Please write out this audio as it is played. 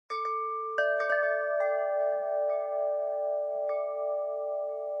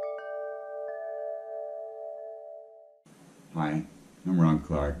Hi, I'm Ron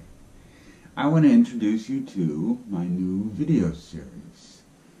Clark. I want to introduce you to my new video series,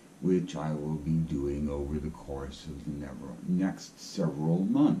 which I will be doing over the course of the next several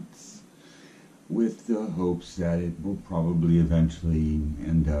months, with the hopes that it will probably eventually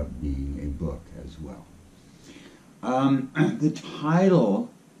end up being a book as well. The title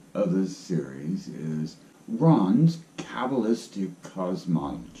of this series is Rawn's Kabbalistic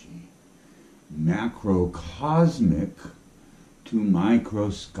Cosmology, Macrocosmic to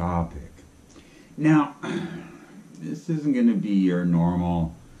Microscopic. Now, this isn't going to be your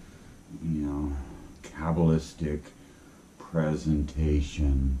normal, Kabbalistic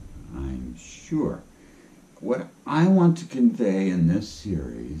presentation, I'm sure. What I want to convey in this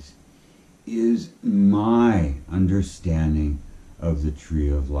series is my understanding of the Tree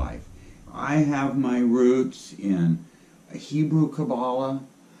of Life. I have my roots in Hebrew Kabbalah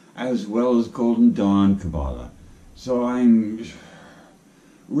as well as Golden Dawn Kabbalah. So I'm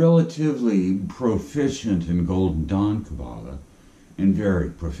relatively proficient in Golden Dawn Kabbalah and very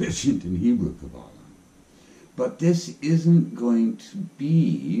proficient in Hebrew Kabbalah. But this isn't going to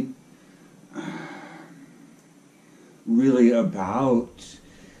be really about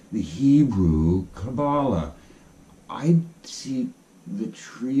the Hebrew Kabbalah. I see the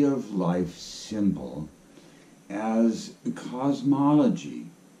Tree of Life symbol as cosmology,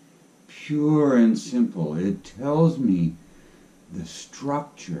 pure and simple. It tells me the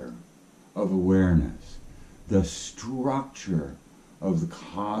structure of awareness, the structure of the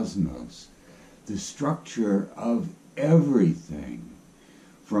cosmos, the structure of everything,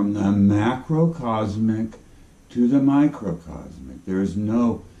 from the macrocosmic to the microcosmic. There's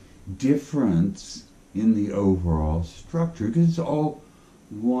no difference in the overall structure because it's all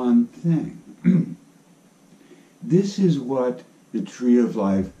one thing. This is what the Tree of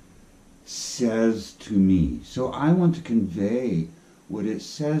Life says to me. So I want to convey what it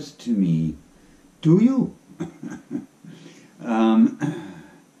says to me to you.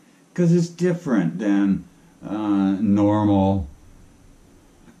 Because it's different than normal,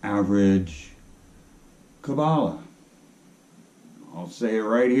 average Kabbalah. I'll say it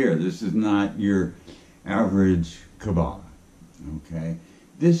right here. This is not your average Kabbalah. Okay?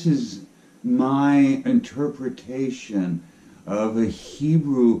 This is my interpretation of a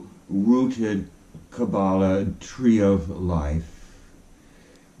Hebrew-rooted Kabbalah Tree of Life.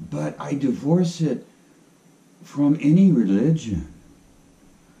 But I divorce it from any religion,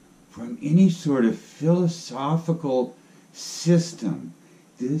 from any sort of philosophical system.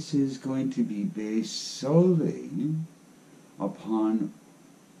 This is going to be based solely upon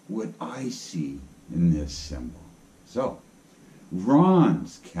what I see in this symbol. So,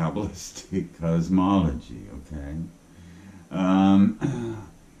 Rawn's Kabbalistic Cosmology, okay?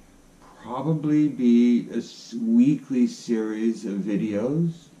 Probably be a weekly series of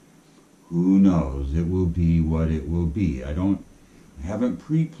videos. Who knows? It will be what it will be. I haven't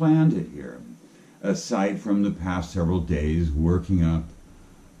pre-planned it here, aside from the past several days working up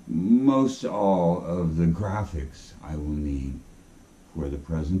most all of the graphics I will need for the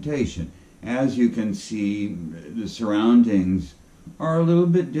presentation. As you can see, the surroundings are a little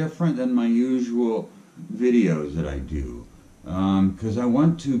bit different than my usual videos that I do, because I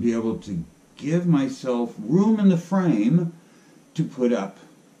want to be able to give myself room in the frame to put up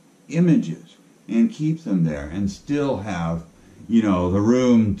images and keep them there and still have, the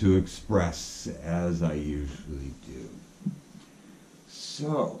room to express as I usually do.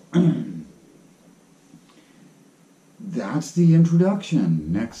 So, that's the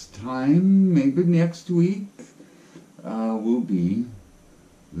introduction. Next time, maybe next week, will be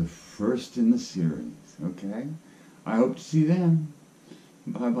the first in the series, okay? I hope to see you then.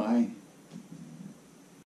 Bye-bye.